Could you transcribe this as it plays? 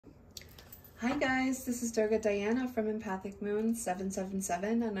Hi guys, this is Durga Diana from Empathic Moon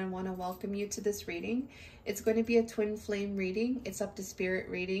 777, and I want to welcome you to this reading. It's going to be a twin flame reading. It's up to spirit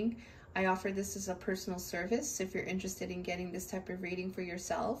reading. I offer this as a personal service if you're interested in getting this type of reading for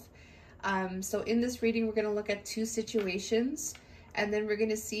yourself. So in this reading, we're going to look at two situations, and then we're going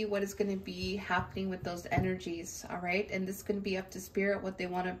to see what is going to be happening with those energies, all right? And this is going to be up to spirit, what they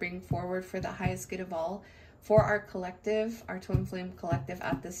want to bring forward for the highest good of all, for our collective, our twin flame collective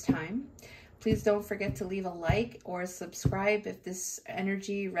at this time. Please don't forget to leave a like or subscribe if this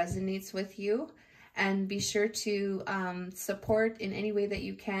energy resonates with you. And be sure to support in any way that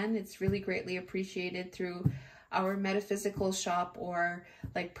you can. It's really greatly appreciated through our metaphysical shop, or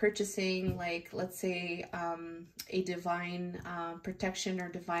like purchasing, like, let's say, a divine protection or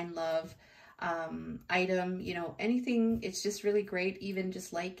divine love item, you know, anything. It's just really great. Even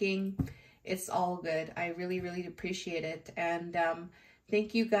just liking, it's all good. I really, really appreciate it. And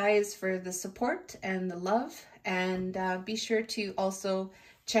thank you guys for the support and the love, and be sure to also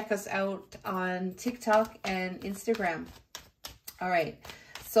check us out on TikTok and Instagram. All right,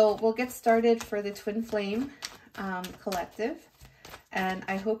 so we'll get started for the Twin Flame Collective, and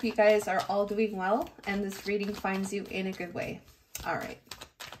I hope you guys are all doing well and this reading finds you in a good way. All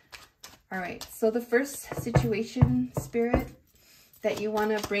right, so the first situation, Spirit, that you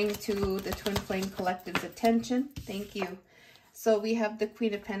want to bring to the Twin Flame Collective's attention, thank you. So we have the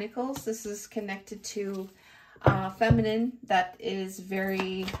Queen of Pentacles. This is connected to feminine that is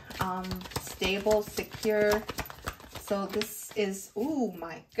very stable, secure. So this is, oh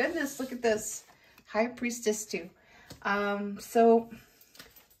my goodness, look at this. High Priestess too. So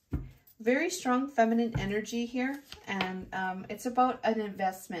very strong feminine energy here. And it's about an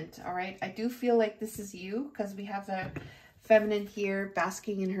investment, all right? I do feel like this is you, because we have a feminine here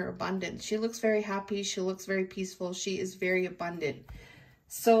basking in her abundance. She looks very happy. She looks very peaceful. She is very abundant.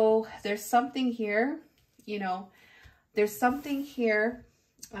 So there's something here, you know, there's something here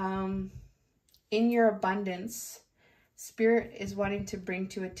in your abundance. Spirit is wanting to bring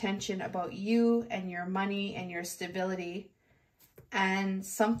to attention about you and your money and your stability, and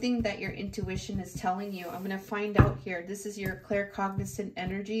something that your intuition is telling you. I'm going to find out here. This is your claircognizant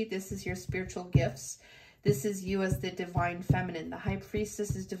energy. This is your spiritual gifts. This is you as the divine feminine. The High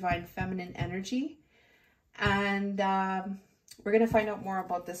Priestess is divine feminine energy. And we're going to find out more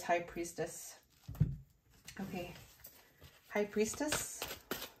about this High Priestess. Okay. High Priestess.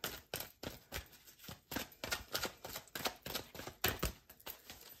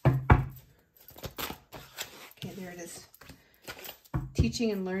 Okay, there it is.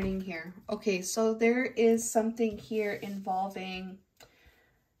 Teaching and learning here. Okay, so there is something here involving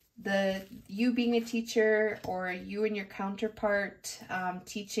you being a teacher, or you and your counterpart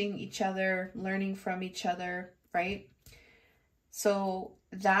teaching each other, learning from each other, right? So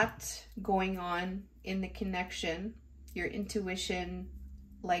that going on in the connection, your intuition,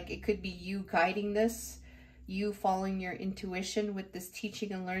 like it could be you guiding this, you following your intuition with this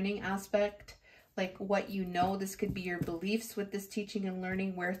teaching and learning aspect, like what you know. This could be your beliefs with this teaching and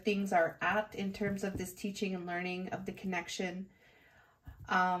learning, where things are at in terms of this teaching and learning of the connection.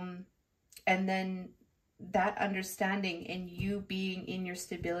 And then that understanding, and you being in your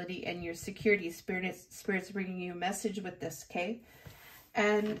stability and your security. Spirit's bringing you a message with this, okay?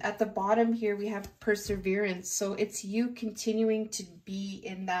 And at the bottom here, we have perseverance. So it's you continuing to be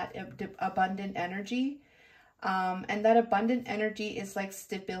in that abundant energy. And that abundant energy is like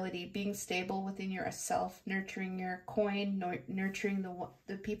stability, being stable within yourself, nurturing your coin, nurturing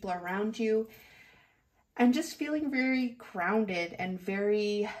the people around you, and just feeling very grounded and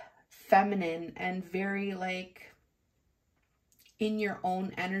very feminine and very like in your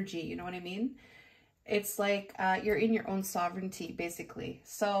own energy. You know what I mean? It's like you're in your own sovereignty, basically.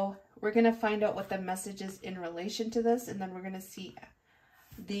 So we're going to find out what the message is in relation to this, and then we're going to see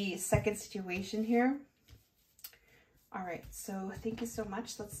the second situation here. All right, so thank you so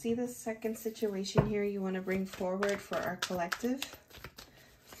much. Let's see the second situation here you want to bring forward for our collective.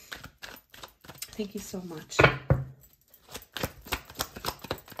 Thank you so much.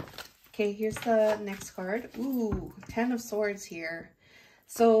 Okay, here's the next card. Ooh, 10 of Swords here.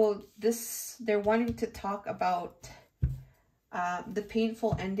 So they're wanting to talk about the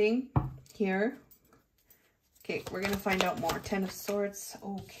painful ending here. Okay, we're going to find out more. 10 of Swords,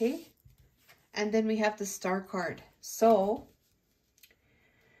 okay. And then we have the Star card. So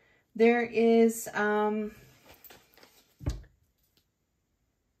there is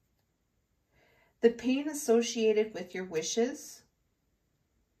the pain associated with your wishes.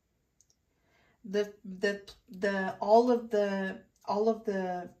 All of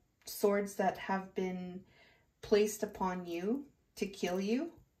the swords that have been placed upon you to kill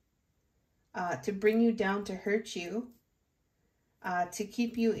you, to bring you down, to hurt you, to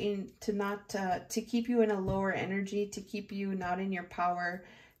keep you in, to keep you in a lower energy, to keep you not in your power,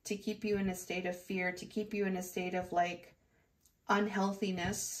 to keep you in a state of fear, to keep you in a state of like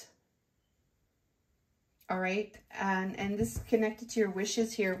unhealthiness. All right. And this is connected to your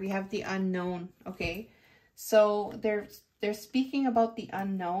wishes here. We have the unknown. Okay. So they're speaking about the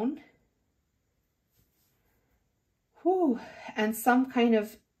unknown. Whew. And some kind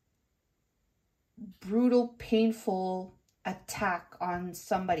of brutal, painful attack on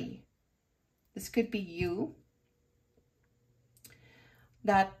somebody. This could be you.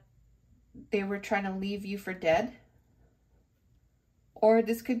 That they were trying to leave you for dead. Or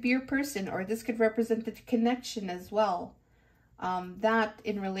this could be your person, or this could represent the connection as well. That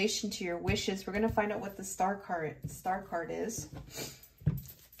in relation to your wishes, we're going to find out what the star card is.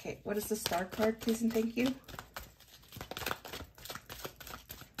 Okay, what is the star card, please and thank you?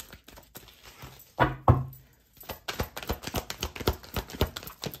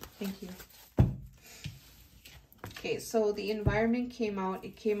 Thank you. Okay, so the environment came out.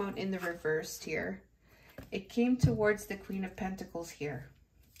 It came out in the reversed here. It came towards the Queen of Pentacles here.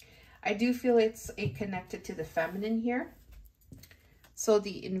 I do feel it's connected to the feminine here. So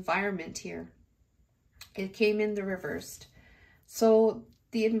the environment here, it came in the reversed. So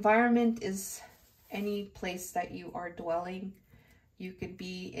the environment is any place that you are dwelling. You could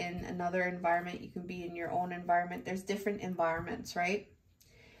be in another environment. You can be in your own environment. There's different environments, right?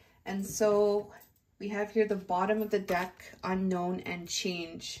 And so we have here the bottom of the deck, unknown and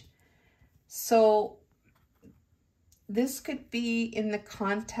change. So this could be in the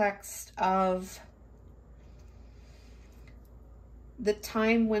context of the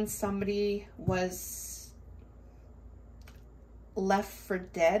time when somebody was left for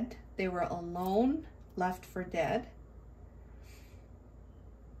dead. They were alone, left for dead.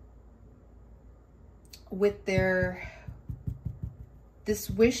 With this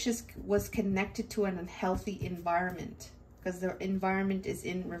wish was connected to an unhealthy environment because the environment is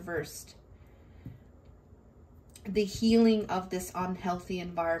in reversed. The healing of this unhealthy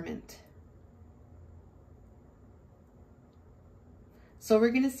environment. So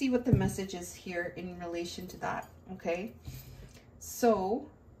we're going to see what the message is here in relation to that. Okay. So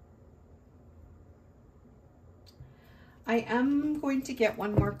I am going to get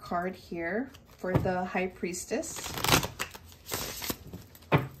one more card here for the High Priestess.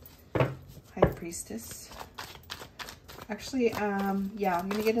 High Priestess. Actually, yeah, I'm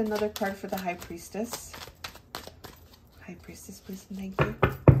going to get another card for the High Priestess. High Priestess, please and thank you.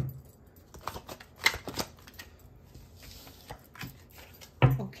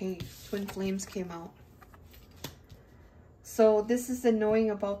 Okay, Twin Flames came out. So this is the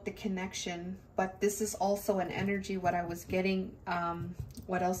knowing about the connection, but this is also an energy. What I was getting,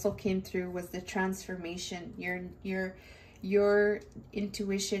 what also came through was the transformation. Your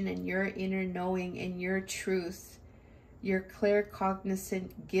intuition and your inner knowing and your truth, your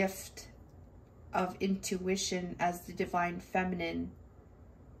claircognizant gift of intuition as the divine feminine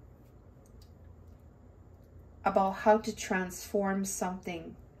about how to transform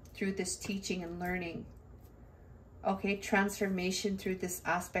something through this teaching and learning. Okay, transformation through this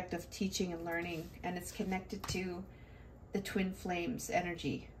aspect of teaching and learning, and it's connected to the Twin Flames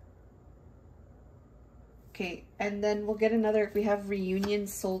energy. Okay, and then we'll get another, we have reunion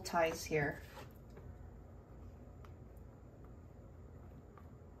soul ties here.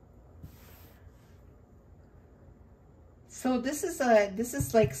 So this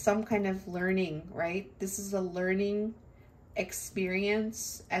is like some kind of learning, right? This is a learning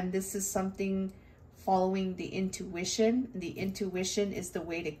experience, and this is something following the intuition. The intuition is the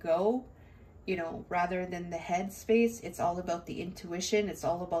way to go, you know, rather than the head space. It's all about the intuition. It's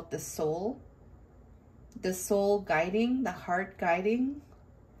all about the soul guiding, the heart guiding,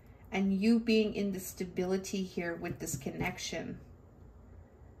 and you being in the stability here with this connection.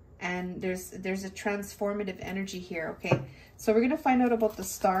 And there's a transformative energy here. Okay, so we're going to find out about the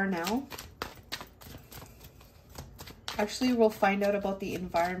star now. Actually, we'll find out about the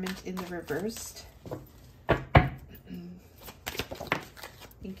environment in the reversed.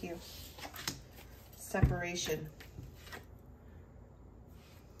 Thank you. Separation.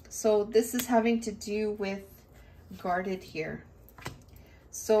 So this is having to do with guarded here.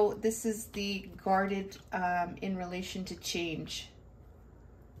 So this is the guarded in relation to change.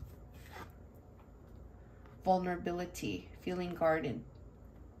 Vulnerability, feeling guarded,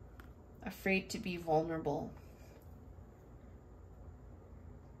 afraid to be vulnerable.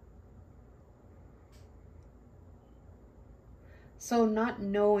 So not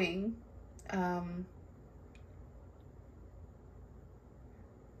knowing, not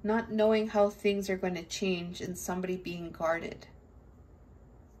knowing, not knowing how things are going to change and somebody being guarded.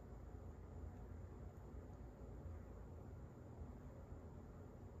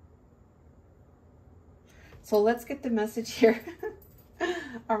 So let's get the message here.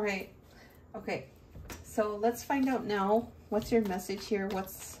 All right. Okay. So let's find out now. What's your message here?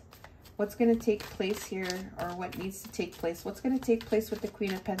 What's going to take place here, or what needs to take place? What's going to take place with the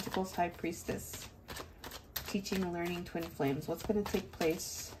Queen of Pentacles, High Priestess? Teaching, learning, twin flames. What's going to take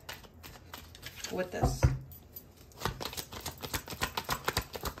place with this?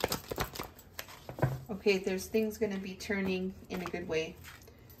 Okay, there's things going to be turning in a good way.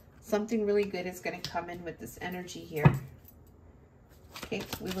 Something really good is going to come in with this energy here. Okay,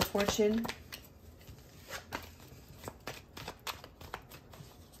 Wheel of Fortune.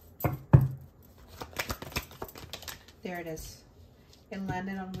 There it is. It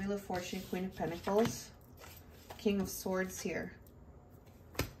landed on Wheel of Fortune, Queen of Pentacles, King of Swords here.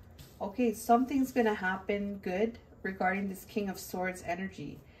 Okay, something's going to happen good regarding this King of Swords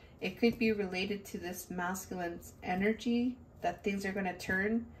energy. It could be related to this masculine energy, that things are going to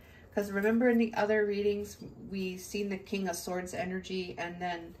turn. Because remember in the other readings, we seen the King of Swords energy, and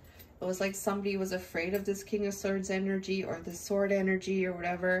then it was like somebody was afraid of this King of Swords energy or the sword energy or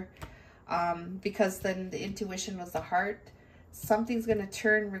whatever. Because then the intuition was the heart. Something's going to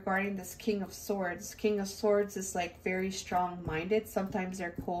turn regarding this King of Swords. King of Swords is like very strong-minded. Sometimes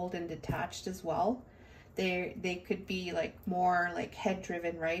they're cold and detached as well. They could be like more like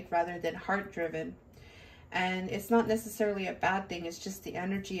head-driven, right? Rather than heart-driven. And it's not necessarily a bad thing. It's just the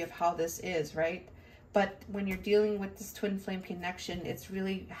energy of how this is, right? But when you're dealing with this twin flame connection, it's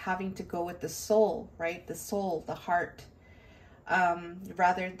really having to go with the soul, right? The soul, the heart.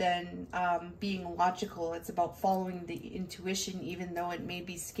 Rather than being logical. It's about following the intuition, even though it may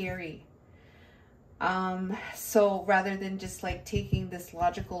be scary. So rather than just like taking this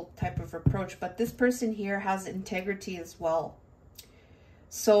logical type of approach, but this person here has integrity as well.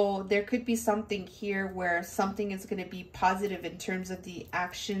 So there could be something here where something is going to be positive in terms of the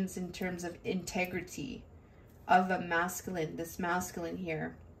actions, in terms of integrity of a masculine, this masculine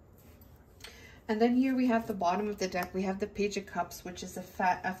here. And then here we have the bottom of the deck. We have the Page of Cups, which is a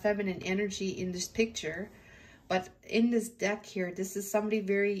feminine energy in this picture. But in this deck here, this is somebody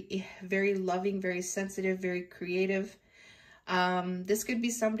very, very loving, very sensitive, very creative. This could be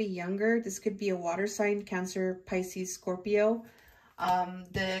somebody younger. This could be a water sign, Cancer, Pisces, Scorpio.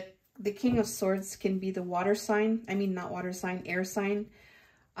 The King of Swords can be the water sign. I mean, not water sign, air sign.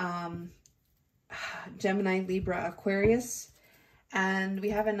 Gemini, Libra, Aquarius. And we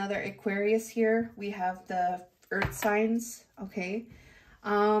have another Aquarius here. We have the earth signs. Okay.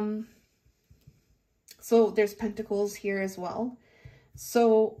 So there's Pentacles here as well.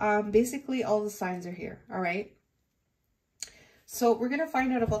 So basically all the signs are here. All right. So we're going to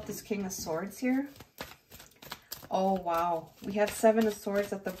find out about this King of Swords here. Oh, wow. We have 7 of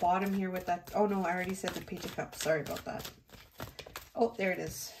Swords at the bottom here with that. Oh, no, I already said the Page of Cups. Sorry about that. Oh, there it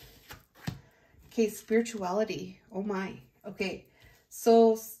is. Okay, spirituality. Oh, my. Okay.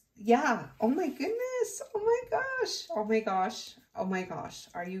 So, yeah. Oh, my goodness. Oh, my gosh. Oh, my gosh. Oh, my gosh.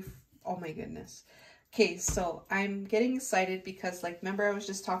 Are you... Oh, my goodness. Okay, so I'm getting excited because, like, remember I was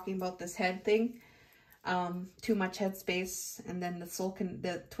just talking about this head thing? Too much headspace, and then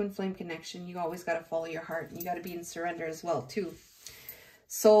the twin flame connection. You always got to follow your heart, and you got to be in surrender as well too.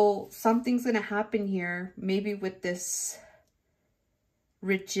 So something's going to happen here, maybe with this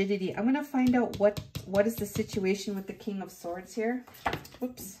rigidity. I'm going to find out what is the situation with the King of Swords here.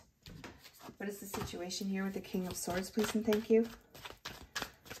 Whoops. What is the situation here with the King of Swords, please and thank you?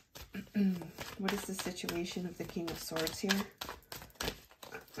 What is the situation of the King of Swords here?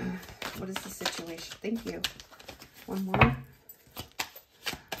 What is the situation? Thank you. One more.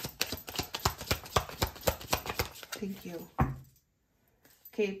 Thank you.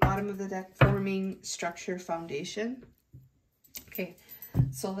 Okay, bottom of the deck, forming structure, foundation. Okay,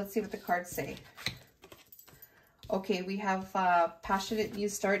 so let's see what the cards say. Okay, we have passionate new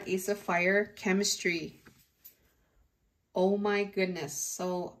start, Ace of Fire, chemistry. Oh my goodness.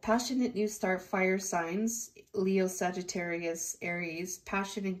 So passionate new start, fire signs, Leo, Sagittarius, Aries,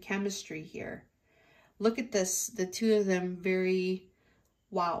 passion and chemistry here. Look at this. The two of them very,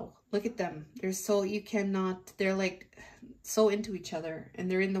 wow. Look at them. They're so, you cannot, they're like so into each other,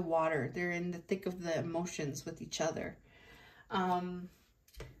 and they're in the water. They're in the thick of the emotions with each other.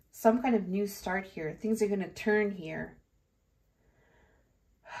 Some kind of new start here. Things are going to turn here.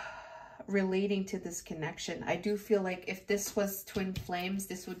 Relating to this connection. I do feel like if this was twin flames,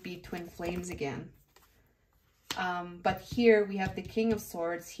 this would be twin flames again. But here we have the King of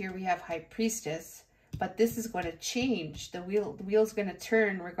Swords. Here we have High Priestess. But this is going to change. The wheel's going to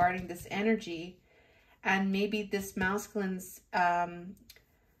turn regarding this energy. And maybe this masculine's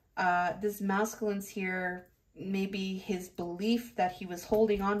here, maybe his belief that he was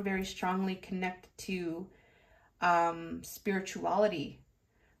holding on very strongly connected to spirituality.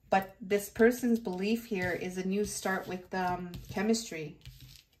 But this person's belief here is a new start with chemistry.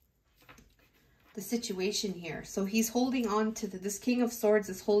 The situation here. So he's holding on to this King of Swords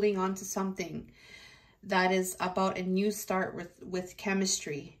is holding on to something that is about a new start with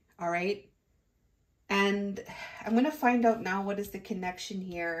chemistry. All right. And I'm going to find out now what is the connection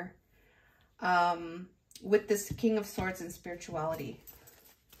here with this King of Swords and spirituality.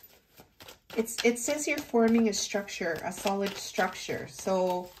 It says here forming a structure, a solid structure.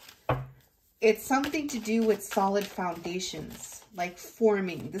 So it's something to do with solid foundations, like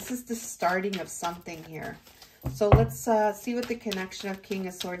forming. This is the starting of something here. So let's see what the connection of King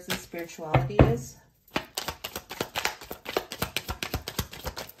of Swords and spirituality is.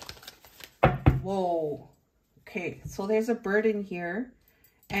 Whoa. Okay, so there's a burden here,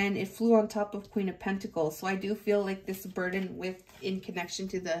 and it flew on top of Queen of Pentacles. So I do feel like this burden in connection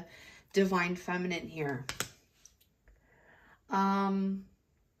to the divine feminine here.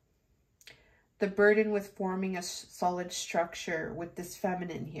 The burden with forming a solid structure with this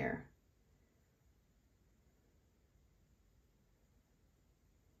feminine here.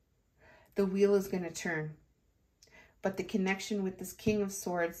 The wheel is going to turn. But the connection with this King of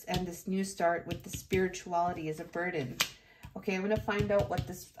Swords and this new start with the spirituality is a burden. Okay, I'm going to find out what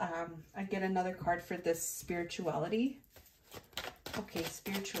this, I get another card for this spirituality. Okay,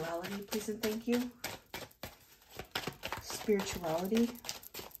 spirituality, please and thank you. Spirituality.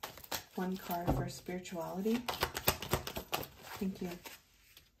 One card for spirituality. Thank you.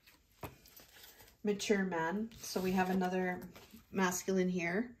 Mature man. So we have another masculine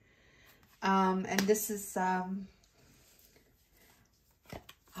here. And this is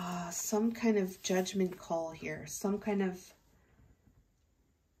some kind of judgment call here. Some kind of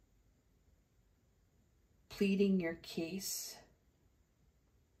pleading your case.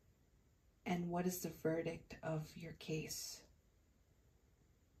 And what is the verdict of your case?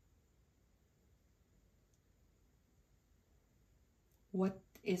 What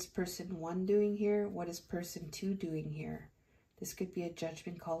is person 1 doing here? What is person 2 doing here? This could be a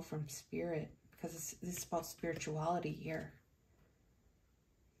judgment call from spirit, because this is about spirituality here.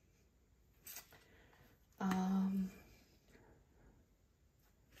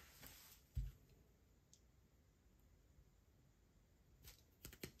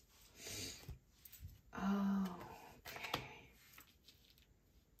 Oh,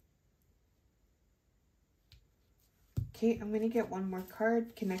 okay, I'm going to get one more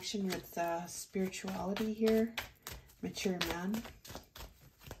card. Connection with spirituality here. Mature man.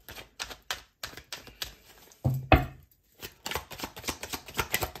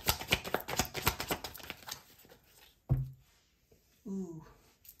 Ooh.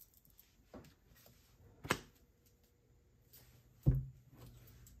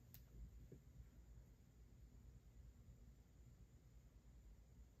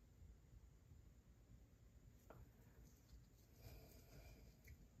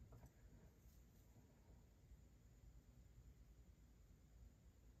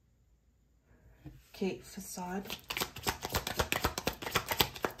 Okay, facade.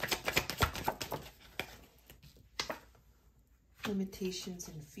 Limitations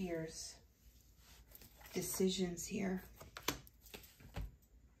and fears. Decisions here.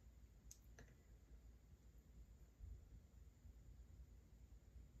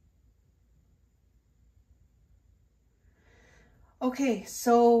 Okay,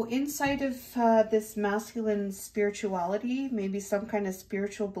 so inside of this masculine spirituality, maybe some kind of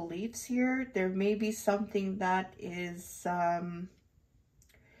spiritual beliefs here. There may be something that is,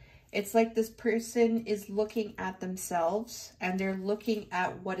 it's like this person is looking at themselves and they're looking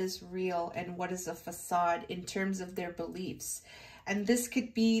at what is real and what is a facade in terms of their beliefs. And this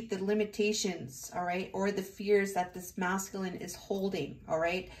could be the limitations, all right, or the fears that this masculine is holding, all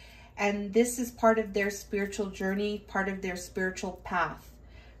right? And this is part of their spiritual journey, part of their spiritual path.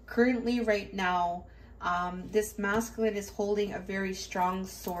 Currently, right now, this masculine is holding a very strong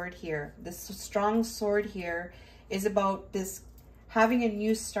sword here. This strong sword here is about this having a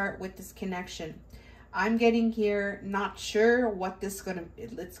new start with this connection. I'm getting here, not sure what it's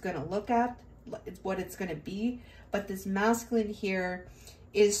gonna look at, what it's gonna be, but this masculine here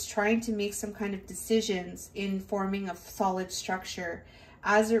is trying to make some kind of decisions in forming a solid structure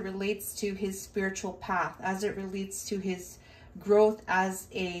as it relates to his spiritual path, as it relates to his growth as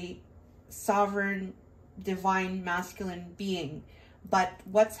a sovereign, divine, masculine being. But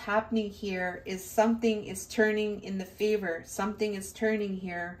what's happening here is something is turning in the favor. Something is turning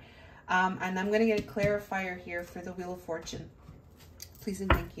here. And I'm going to get a clarifier here for the Wheel of Fortune. Please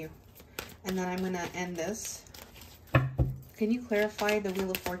and thank you. And then I'm going to end this. Can you clarify the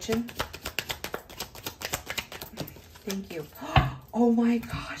Wheel of Fortune? Thank you. Oh my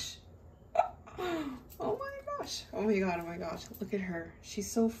gosh. Oh my gosh. Oh my god. Oh my gosh. Look at her. She's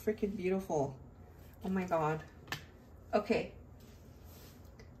so freaking beautiful. Oh my god. Okay.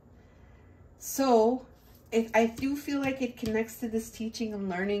 So, I do feel like it connects to this teaching and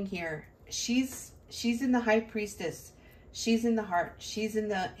learning here. She's in the High Priestess. She's in the heart.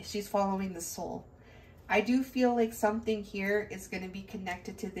 She's following the soul. I do feel like something here is going to be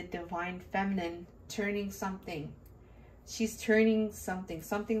connected to the Divine Feminine, turning something. She's turning something.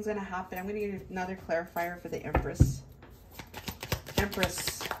 Something's going to happen. I'm going to get another clarifier for the Empress.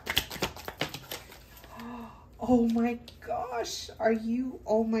 Empress. Oh my gosh.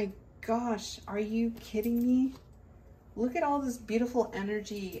 Oh my gosh. Are you kidding me? Look at all this beautiful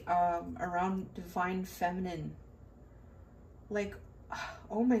energy around Divine Feminine. Like,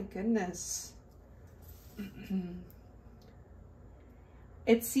 oh my goodness.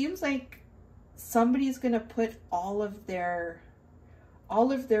 It seems like somebody's gonna put all of their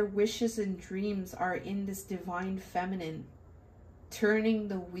wishes and dreams are in this Divine Feminine, turning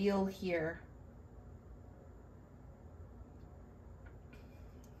the wheel here.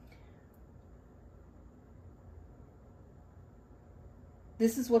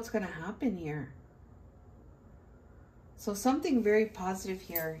 This is what's gonna happen here. So something very positive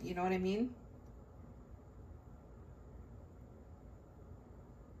here, you know what I mean?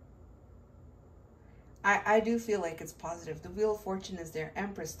 I do feel like it's positive. The Wheel of Fortune is there.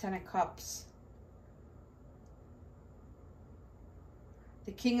 Empress, 10 of Cups.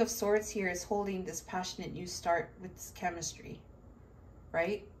 The King of Swords here is holding this passionate new start with this chemistry,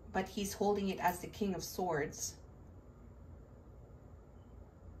 right? But he's holding it as the King of Swords.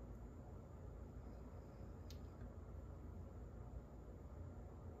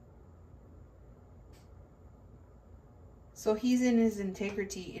 So he's in his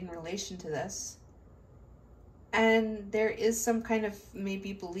integrity in relation to this. And there is some kind of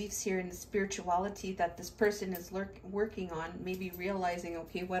maybe beliefs here in the spirituality that this person is working on, maybe realizing,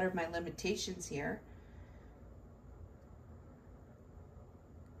 okay, what are my limitations here?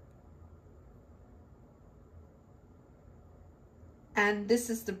 And this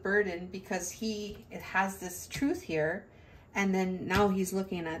is the burden because it has this truth here. And then now he's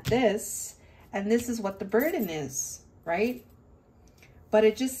looking at this, and this is what the burden is, right? But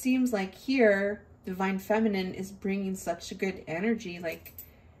it just seems like here, Divine Feminine is bringing such a good energy. Like,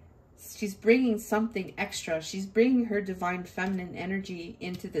 she's bringing something extra. She's bringing her Divine Feminine energy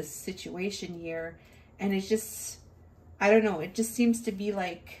into this situation here. And it just, I don't know. It just seems to be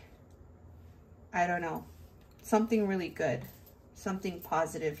like, I don't know, something really good. Something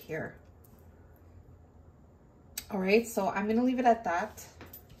positive here. All right, so I'm going to leave it at that.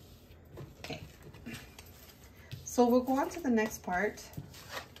 Okay. So we'll go on to the next part.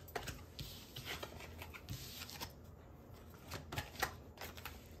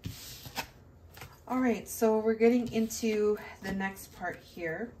 All right, so we're getting into the next part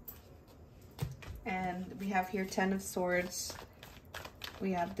here. And we have here 10 of Swords.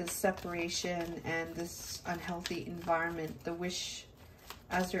 We have this separation and this unhealthy environment, the wish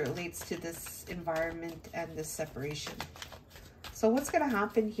as it relates to this environment and this separation. So what's going to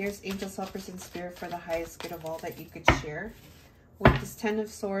happen? Here's Angels, Helpers, and Spirit for the highest good of all that you could share. With this 10 of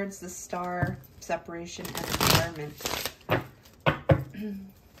Swords, the Star, separation, and environment.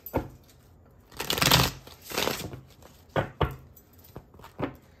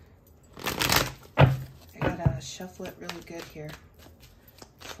 Shuffle it really good here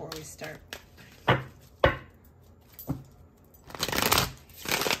before we start.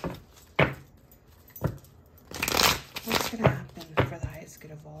 What's going to happen for the highest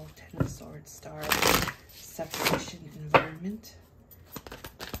good of all? 10 of Swords, Star, separation, environment.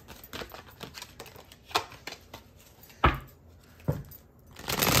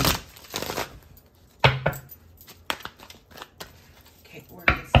 Okay, we're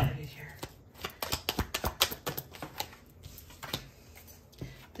going to get started here.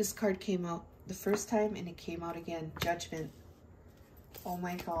 This card came out the first time and it came out again. Judgment. Oh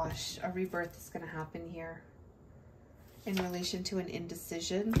my gosh. A rebirth is going to happen here in relation to an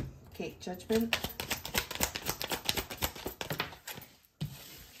indecision. Okay, Judgment.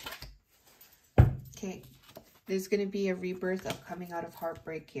 Okay, there's going to be a rebirth of coming out of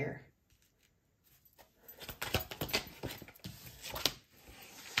heartbreak here.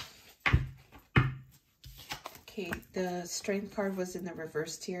 Okay, the strength card was in the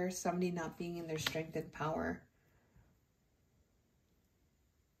reversed here. Somebody not being in their strength and power.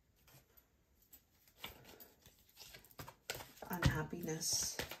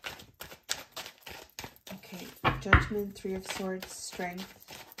 Unhappiness. Okay, Judgment, Three of Swords, Strength.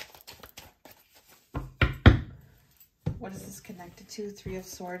 What is this connected to? Three of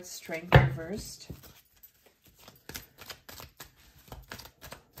Swords, Strength reversed.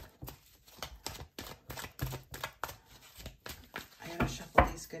 I gotta shuffle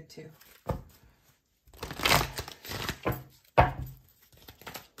these good too.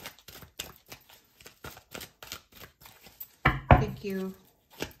 Thank you.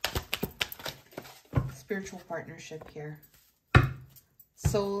 Spiritual partnership here.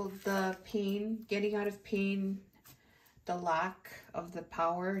 So the pain, getting out of pain, the lack of the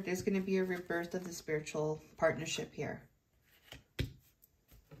power, there's going to be a rebirth of the spiritual partnership here.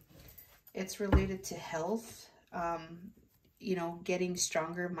 It's related to health, you know, getting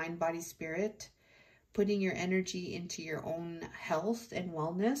stronger mind, body, spirit, putting your energy into your own health and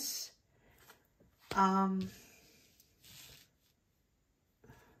wellness.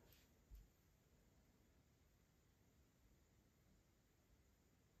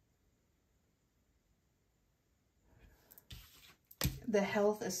 The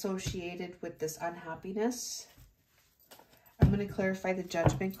health associated with this unhappiness. I'm going to clarify the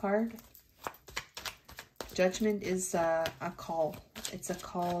Judgment card. Judgment is a call. It's a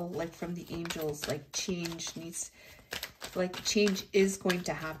call like from the angels, like change needs, like change is going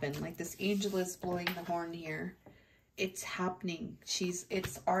to happen. Like this angel is blowing the horn here. It's happening.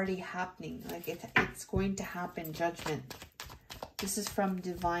 It's already happening. Like it's going to happen. Judgment. This is from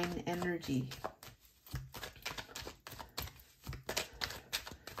divine energy.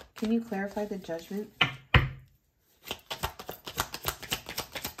 Can you clarify the Judgment?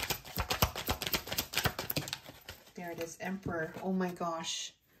 There it is, Emperor. Oh my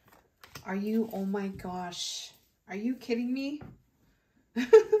gosh. Are you, oh my gosh. Are you kidding me?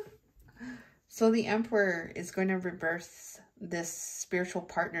 So the Emperor is going to rebirth this spiritual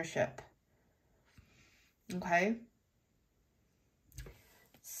partnership. Okay.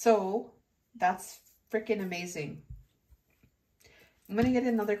 So that's freaking amazing. I'm going to get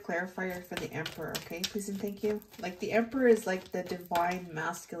another clarifier for the Emperor, okay? Please and thank you. Like the Emperor is like the divine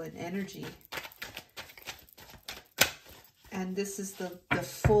masculine energy. And this is the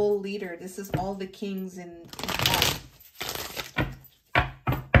full leader. This is all the kings in one.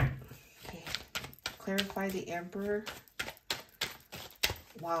 Okay. Clarify the Emperor.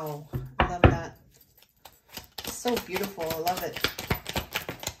 Wow. I love that. So beautiful. I love it.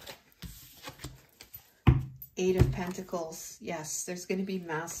 Eight of Pentacles. Yes, there's going to be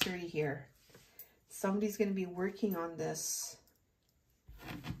mastery here. Somebody's going to be working on this.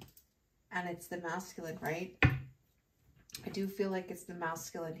 And it's the masculine, right? I do feel like it's the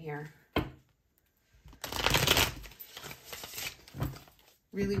masculine here.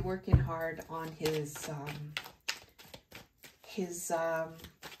 Really working hard on his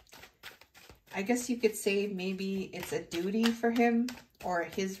I guess you could say maybe it's a duty for him or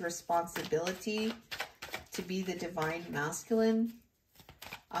his responsibility to be the divine masculine.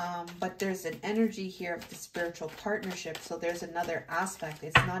 But there's an energy here of the spiritual partnership. So there's another aspect.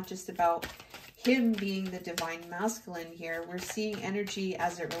 It's not just about him being the divine masculine here. We're seeing energy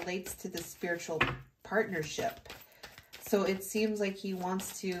as it relates to the spiritual partnership. So it seems like he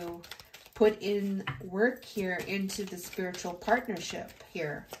wants to put in work here into the spiritual partnership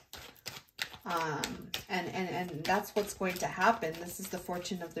here. And that's what's going to happen. This is the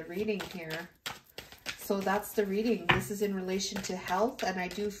fortune of the reading here. So that's the reading. This is in relation to health, and I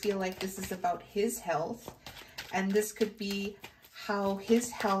do feel like this is about his health. And this could be how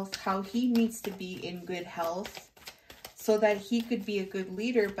his health, how he needs to be in good health so that he could be a good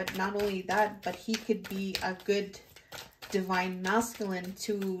leader. But not only that, but he could be a good divine masculine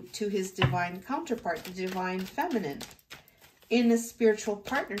to his divine counterpart, the divine feminine, in a spiritual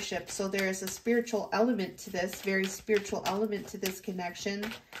partnership. So there is a spiritual element to this, very spiritual element to this connection.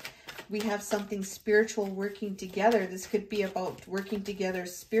 We have something spiritual working together. This could be about working together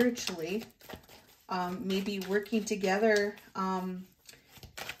spiritually. Maybe working together,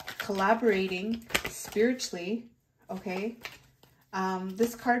 collaborating spiritually. Okay.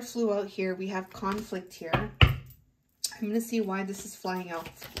 This card flew out here. We have conflict here. I'm going to see why this is flying out.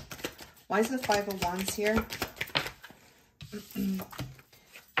 Why is the Five of Wands here?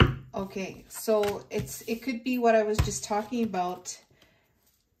 Okay. So it could be what I was just talking about.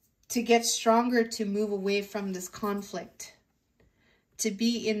 To get stronger, to move away from this conflict, to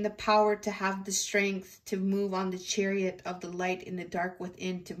be in the power, to have the strength to move on the chariot of the light in the dark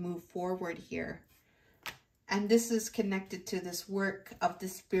within, to move forward here. And this is connected to this work of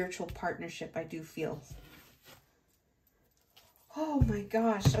this spiritual partnership, I do feel. Oh my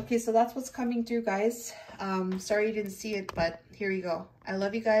gosh. Okay, so that's what's coming through, guys. Sorry you didn't see it, but here you go. I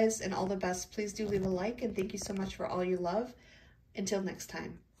love you guys and all the best. Please do leave a like, and thank you so much for all your love. Until next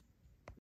time.